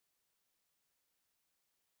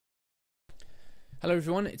Hello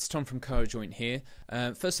everyone, it's Tom from CoJoint here.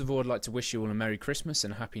 First of all, I'd like to wish you all a Merry Christmas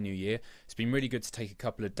and a Happy New Year. It's been really good to take a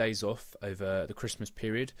couple of days off over the Christmas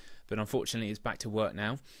period, but unfortunately it's back to work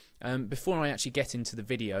now. Before I actually get into the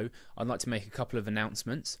video, I'd like to make a couple of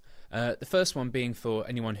announcements. The first one being for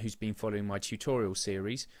anyone who's been following my tutorial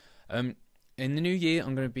series. In the new year,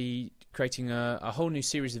 I'm going to be creating a whole new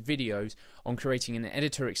series of videos on creating an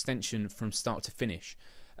editor extension from start to finish.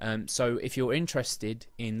 So if you're interested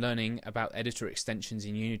in learning about editor extensions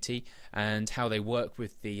in Unity and how they work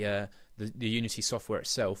with the Unity software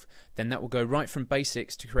itself, then that will go right from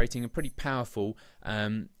basics to creating a pretty powerful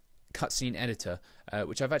cutscene editor,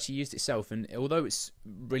 which I've actually used itself, and although it's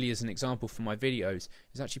really as an example for my videos,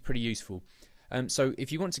 it's actually pretty useful. So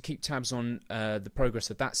if you want to keep tabs on the progress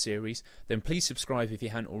of that series, then please subscribe if you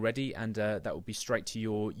haven't already, and that will be straight to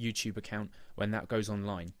your YouTube account when that goes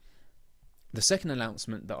online. The second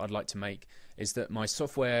announcement that I'd like to make is that my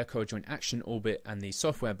software CoJoint Action Orbit and the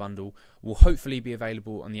software bundle will hopefully be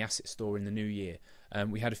available on the Asset Store in the new year.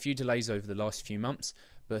 We had a few delays over the last few months,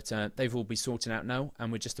 but they've all been sorted out now,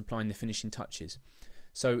 and we're just applying the finishing touches.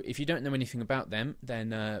 So if you don't know anything about them,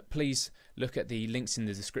 then please look at the links in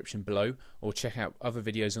the description below or check out other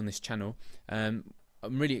videos on this channel. I'm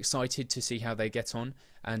really excited to see how they get on,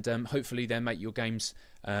 and hopefully they'll make your games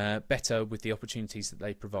better with the opportunities that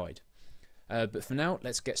they provide. But for now,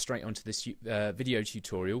 let's get straight onto this video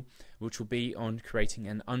tutorial, which will be on creating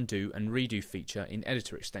an undo and redo feature in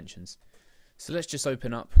editor extensions. So let's just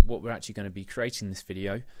open up what we're actually going to be creating in this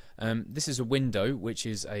video. This is a window, which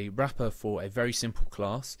is a wrapper for a very simple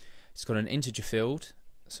class. It's got an integer field,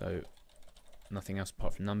 so nothing else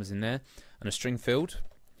apart from numbers in there, and a string field.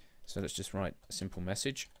 So let's just write a simple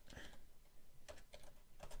message.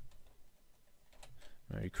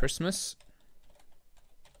 Merry Christmas.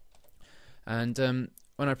 And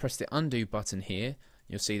when I press the undo button here,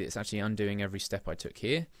 you'll see that it's actually undoing every step I took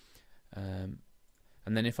here. And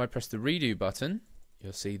then if I press the redo button,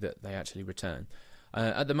 you'll see that they actually return.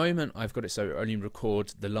 At the moment, I've got it so it only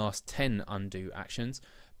records the last 10 undo actions,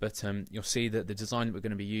 but you'll see that the design that we're going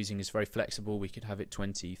to be using is very flexible. We could have it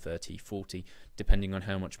 20, 30, 40, depending on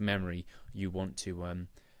how much memory you want to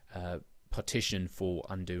partition for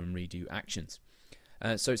undo and redo actions.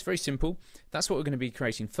 So it's very simple. That's what we're going to be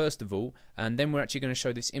creating first of all, and then we're actually going to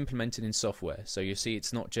show this implemented in software. So you'll see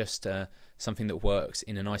it's not just something that works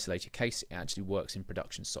in an isolated case, it actually works in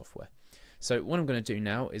production software. So what I'm going to do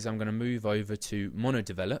now is I'm going to move over to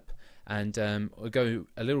MonoDevelop, and we'll go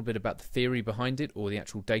a little bit about the theory behind it, or the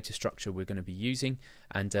actual data structure we're going to be using,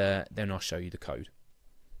 and then I'll show you the code.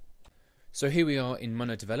 So here we are in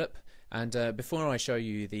MonoDevelop. And before I show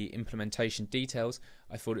you the implementation details,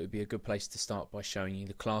 I thought it would be a good place to start by showing you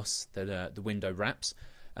the class that the window wraps.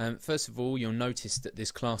 First of all, you'll notice that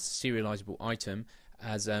this class serializable item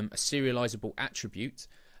has a serializable attribute.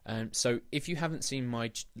 So if you haven't seen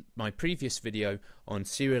my previous video on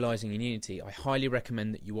serializing in Unity, I highly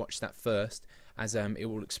recommend that you watch that first, as it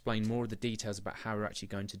will explain more of the details about how we're actually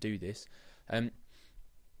going to do this.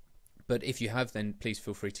 But if you have, then please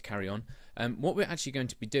feel free to carry on. What we're actually going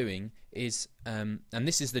to be doing is, and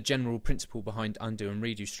this is the general principle behind undo and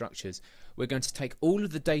redo structures, we're going to take all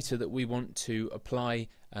of the data that we want to apply,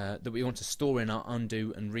 that we want to store in our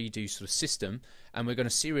undo and redo sort of system, and we're going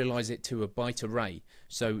to serialize it to a byte array.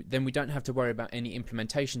 So then we don't have to worry about any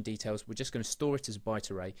implementation details. We're just going to store it as a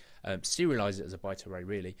byte array, serialize it as a byte array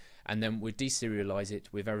really, and then we'll deserialize it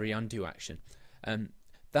with every undo action.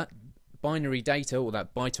 That binary data, or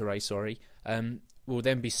that byte array, sorry, will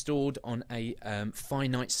then be stored on a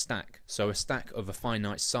finite stack, so a stack of a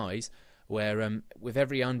finite size, where with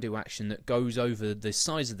every undo action that goes over the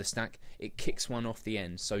size of the stack, it kicks one off the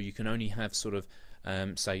end, so you can only have sort of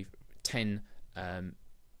say 10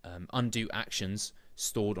 undo actions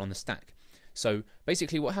stored on the stack. So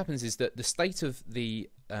basically what happens is that the state of the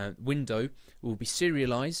window will be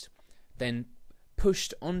serialized, then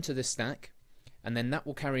pushed onto the stack, and then that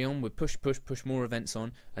will carry on with push more events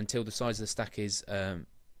on until the size of the stack is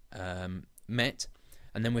met.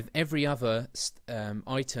 And then with every other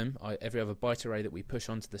item, every other byte array that we push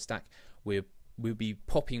onto the stack, we'll be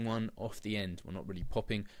popping one off the end. Well, not really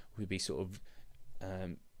popping, we'll be sort of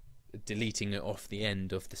deleting it off the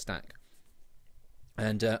end of the stack.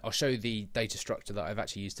 And I'll show you the data structure that I've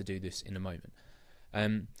actually used to do this in a moment.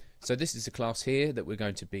 So this is a class here that we're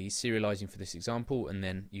going to be serializing for this example and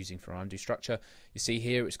then using for our undo structure. You see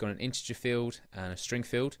here it's got an integer field and a string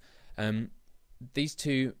field. These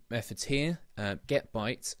two methods here,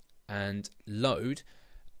 getByte and load,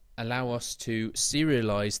 allow us to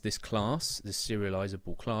serialize this class, this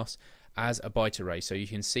serializable class, as a byte array. So you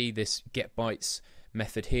can see this getBytes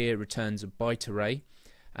method here returns a byte array,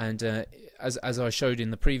 And as I showed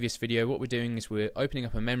in the previous video, what we're doing is we're opening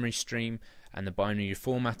up a memory stream and the binary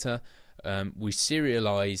formatter. We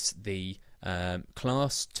serialize the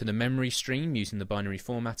class to the memory stream using the binary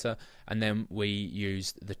formatter, and then we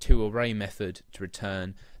use the toArray method to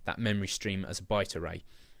return that memory stream as a byte array.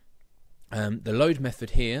 The load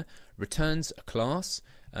method here returns a class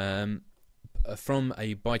from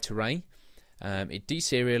a byte array. It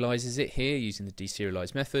deserializes it here using the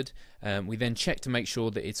deserialize method. We then check to make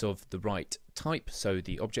sure that it's of the right type, so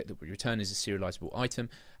the object that we return is a serializable item,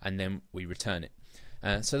 and then we return it.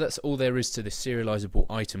 So that's all there is to the serializable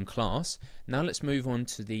item class. Now let's move on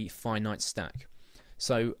to the finite stack.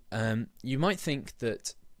 So you might think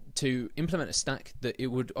that to implement a stack, that it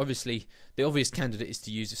would obviously, the obvious candidate is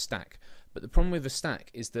to use a stack, but the problem with a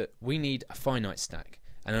stack is that we need a finite stack,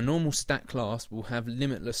 and a normal stack class will have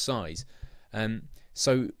limitless size.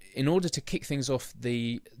 So in order to kick things off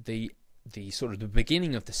the sort of the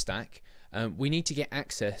beginning of the stack, we need to get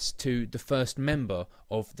access to the first member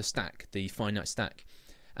of the stack, the finite stack.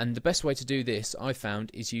 And the best way to do this, I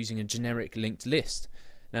found, is using a generic linked list.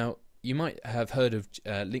 Now, you might have heard of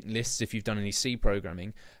linked lists if you've done any C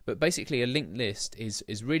programming, but basically a linked list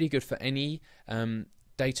is really good for any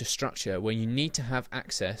data structure where you need to have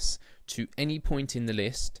access to any point in the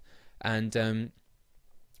list, and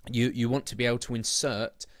you want to be able to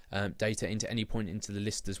insert data into any point into the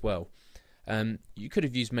list as well. You could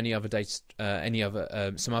have used many other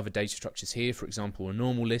data, some other data structures here, for example a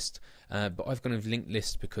normal list, but I've gone with linked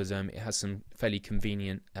list because it has some fairly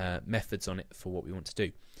convenient methods on it for what we want to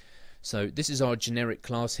do. So this is our generic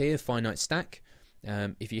class here, finite stack.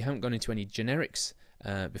 If you haven't gone into any generics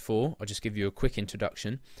before, I'll just give you a quick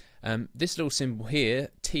introduction. This little symbol here,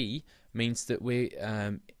 T, means that we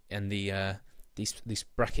and these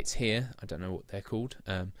brackets here, I don't know what they're called,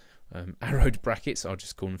 arrowed brackets, I'll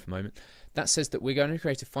just call them for a moment. That says that we're going to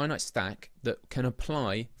create a finite stack that can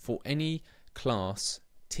apply for any class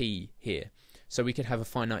T here. So we could have a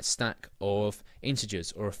finite stack of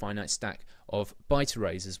integers or a finite stack of byte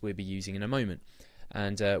arrays, as we'll be using in a moment.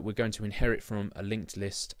 And we're going to inherit from a linked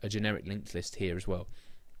list, a generic linked list here as well.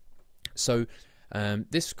 So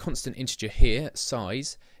this constant integer here,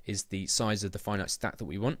 size, is the size of the finite stack that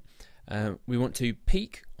we want. We want to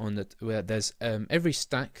peek on the where there's every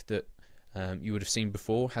stack that you would have seen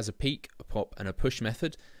before has a peek, a pop, and a push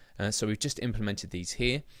method. So we've just implemented these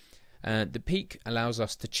here. The peek allows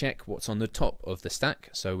us to check what's on the top of the stack.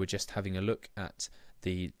 So we're just having a look at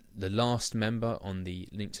the last member on the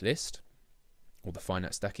linked list, or the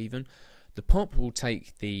finite stack even. The pop will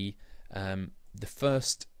take the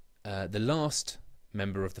last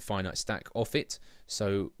member of the finite stack off it.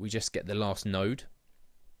 So we just get the last node.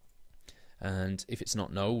 And if it's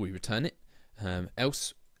not null, we return it.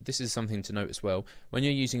 Else, this is something to note as well, when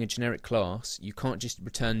you're using a generic class, you can't just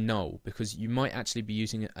return null, because you might actually be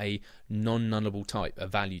using a non-nullable type, a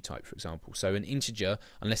value type, for example. So an integer,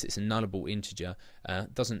 unless it's a nullable integer,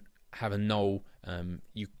 doesn't have a null.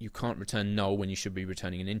 You can't return null when you should be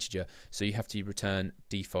returning an integer, so you have to return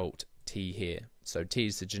default T here. So T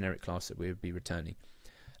is the generic class that we would be returning.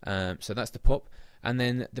 So that's the pop. And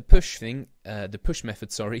then the push thing, the push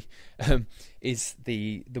method, sorry, is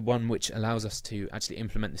the one which allows us to actually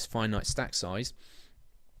implement this finite stack size.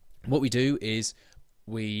 What we do is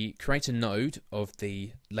we create a node of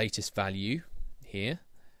the latest value here,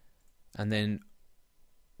 and then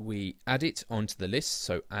we add it onto the list.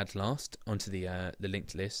 So add last onto the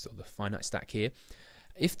linked list, or the finite stack here.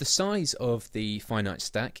 If the size of the finite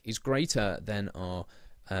stack is greater than our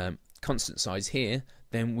constant size here,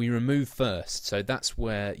 then we remove first. So that's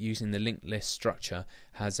where using the linked list structure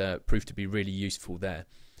has proved to be really useful there.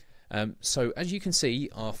 So as you can see,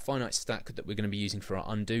 our finite stack that we're going to be using for our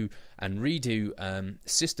undo and redo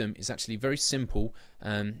system is actually very simple.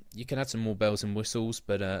 You can add some more bells and whistles,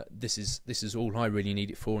 but this is all I really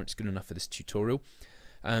need it for, and it's good enough for this tutorial.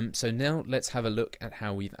 So now let's have a look at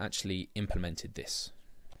how we've actually implemented this.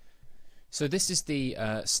 So this is the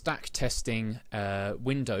stack testing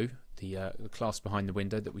window, the class behind the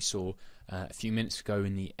window that we saw a few minutes ago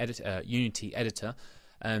in the Unity editor.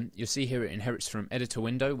 You'll see here it inherits from editor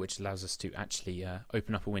window, which allows us to actually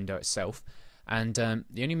open up a window itself. And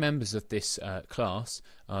the only members of this class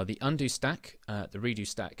are the undo stack, the redo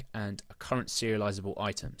stack, and a current serializable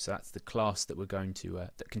item. So that's the class that we're going to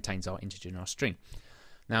that contains our integer and our string.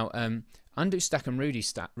 Now, undo stack and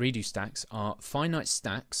redo stacks are finite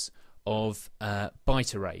stacks of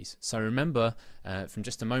byte arrays. So remember from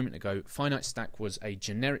just a moment ago, finite stack was a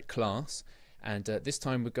generic class, and this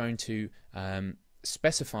time we're going to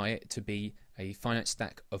specify it to be a finite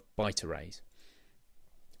stack of byte arrays.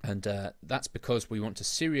 And that's because we want to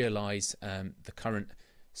serialize the current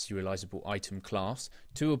serializable item class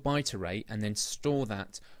to a byte array and then store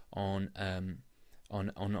that on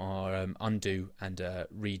our undo and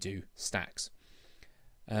redo stacks.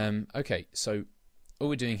 Okay, so all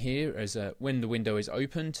we're doing here is when the window is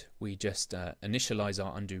opened, we just initialize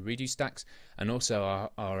our undo redo stacks and also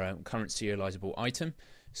our current serializable item.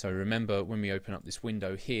 So remember, when we open up this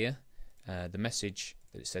window here, the message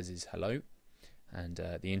that it says is hello, and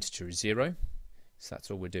the integer is 0. So that's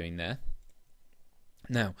all we're doing there.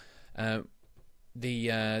 Now,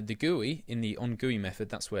 the GUI in the onGUI method,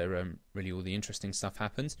 that's where really all the interesting stuff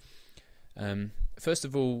happens. First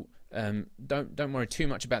of all, don't worry too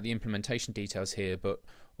much about the implementation details here, but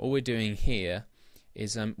all we're doing here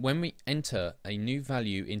is when we enter a new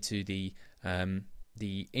value into the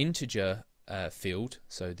integer field,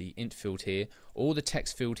 so the int field here, or the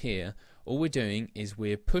text field here, all we're doing is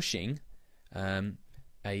we're pushing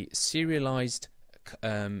a serialized,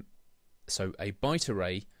 so a byte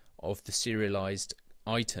array of the serialized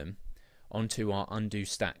item onto our undo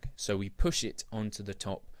stack. So we push it onto the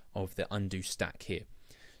top of the undo stack here.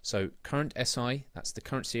 So current SI, that's the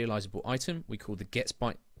current serializable item, we call the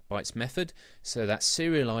getBytes method. So that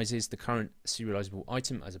serializes the current serializable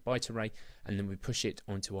item as a byte array, and then we push it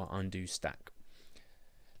onto our undo stack.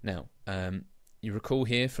 Now, you recall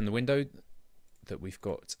here from the window that we've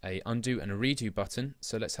got a undo and a redo button,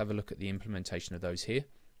 so let's have a look at the implementation of those here.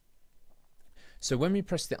 So when we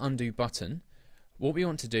press the undo button, what we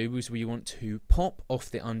want to do is we want to pop off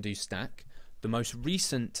the undo stack the most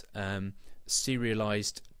recent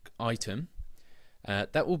serialized item.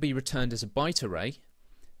 That will be returned as a byte array.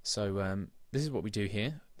 So this is what we do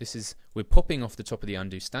here. We're popping off the top of the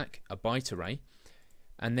undo stack a byte array,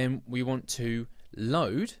 and then we want to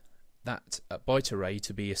load that byte array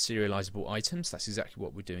to be a serializable item. So that's exactly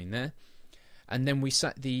what we're doing there. And then we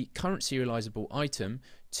set the current serializable item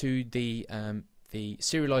to the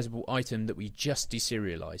serializable item that we just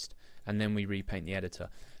deserialized, and then we repaint the editor.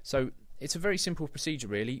 So it's a very simple procedure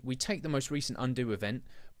really. We take the most recent undo event,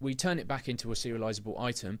 we turn it back into a serializable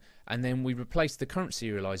item, and then we replace the current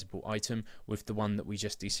serializable item with the one that we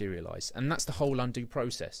just deserialized, and that's the whole undo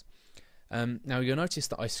process. Now you'll notice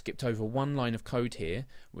that I skipped over one line of code here,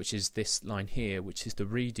 which is this line here, which is the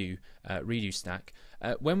redo stack.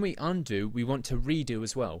 When we undo, we want to redo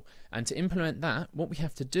as well, and to implement that, what we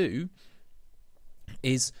have to do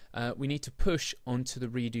is we need to push onto the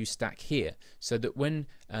redo stack here, so that when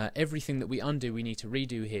everything that we undo we need to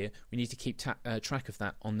redo here, we need to keep track of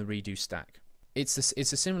that on the redo stack. It's a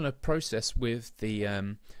similar process with the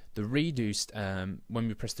redo when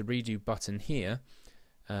we press the redo button here.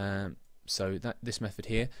 So this method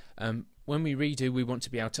here, when we redo, we want to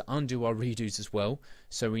be able to undo our redos as well.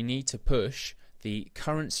 So we need to push the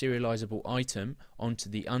current serializable item onto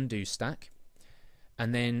the undo stack,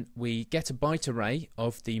 and then we get a byte array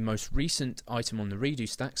of the most recent item on the redo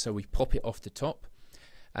stack. So we pop it off the top,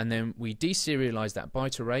 and then we deserialize that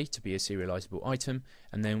byte array to be a serializable item,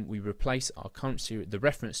 and then we replace our the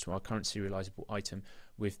reference to our current serializable item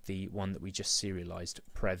with the one that we just serialized,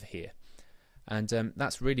 prev here. And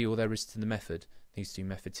that's really all there is to the method. These two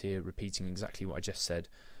methods here repeating exactly what I just said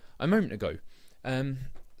a moment ago.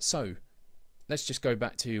 So let's just go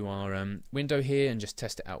back to our window here and just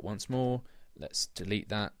test it out once more. Let's delete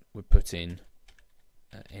that. We'll put in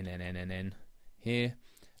n here.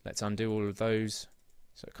 Let's undo all of those.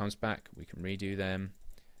 So it comes back. We can redo them,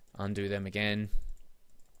 undo them again.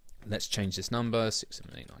 Let's change this number 6,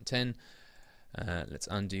 7, 8, 9, 10. Let's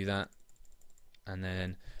undo that, and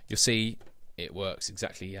then you'll see it works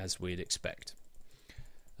exactly as we'd expect.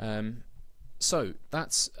 So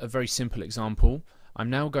that's a very simple example. I'm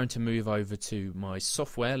now going to move over to my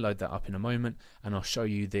software, load that up in a moment, and I'll show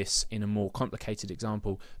you this in a more complicated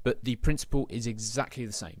example, but the principle is exactly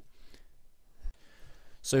the same.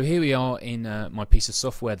 So here we are in my piece of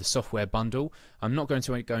software, the software bundle. I'm not going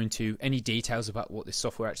to go into any details about what this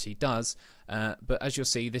software actually does, but as you'll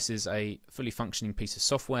see, this is a fully functioning piece of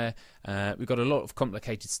software. We've got a lot of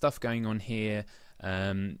complicated stuff going on here.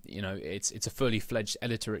 You know, it's a fully fledged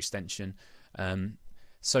editor extension.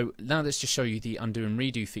 So now let's just show you the undo and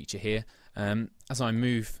redo feature here. As I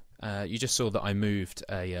move, you just saw that I moved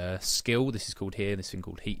a skill. This is called here, this thing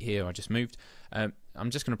called heat here, I just moved. I'm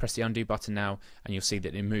just going to press the undo button now, and you'll see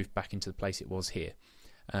that it moved back into the place it was here.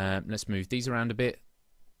 Let's move these around a bit.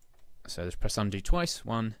 So let's press undo twice,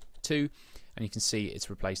 1, 2, and you can see it's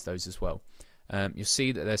replaced those as well. You'll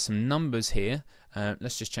see that there's some numbers here.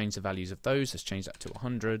 Let's just change the values of those. Let's change that to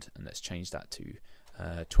 100, and let's change that to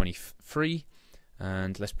 23.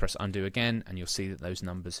 And let's press undo again, and you'll see that those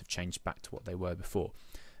numbers have changed back to what they were before.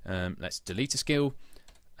 Let's delete a skill,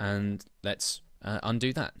 and let's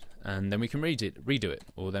undo that. and then we can redo it,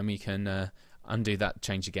 or then we can undo that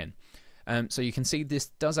change again. So you can see this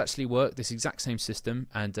does actually work, this exact same system,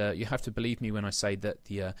 and you have to believe me when I say that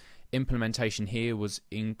the implementation here was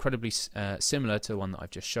incredibly similar to the one that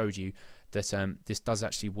I've just showed you, that this does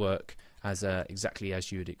actually work as exactly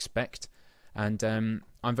as you would expect. And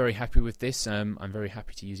I'm very happy with this. I'm very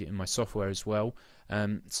happy to use it in my software as well.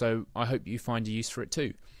 So I hope you find a use for it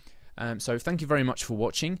too. So thank you very much for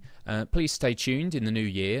watching. Please stay tuned in the new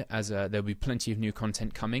year, as there'll be plenty of new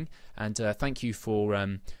content coming. And thank you for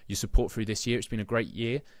your support through this year. It's been a great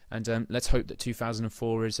year, and let's hope that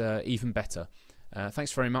 2004 is even better.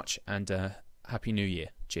 Thanks very much, and Happy New Year.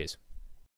 Cheers.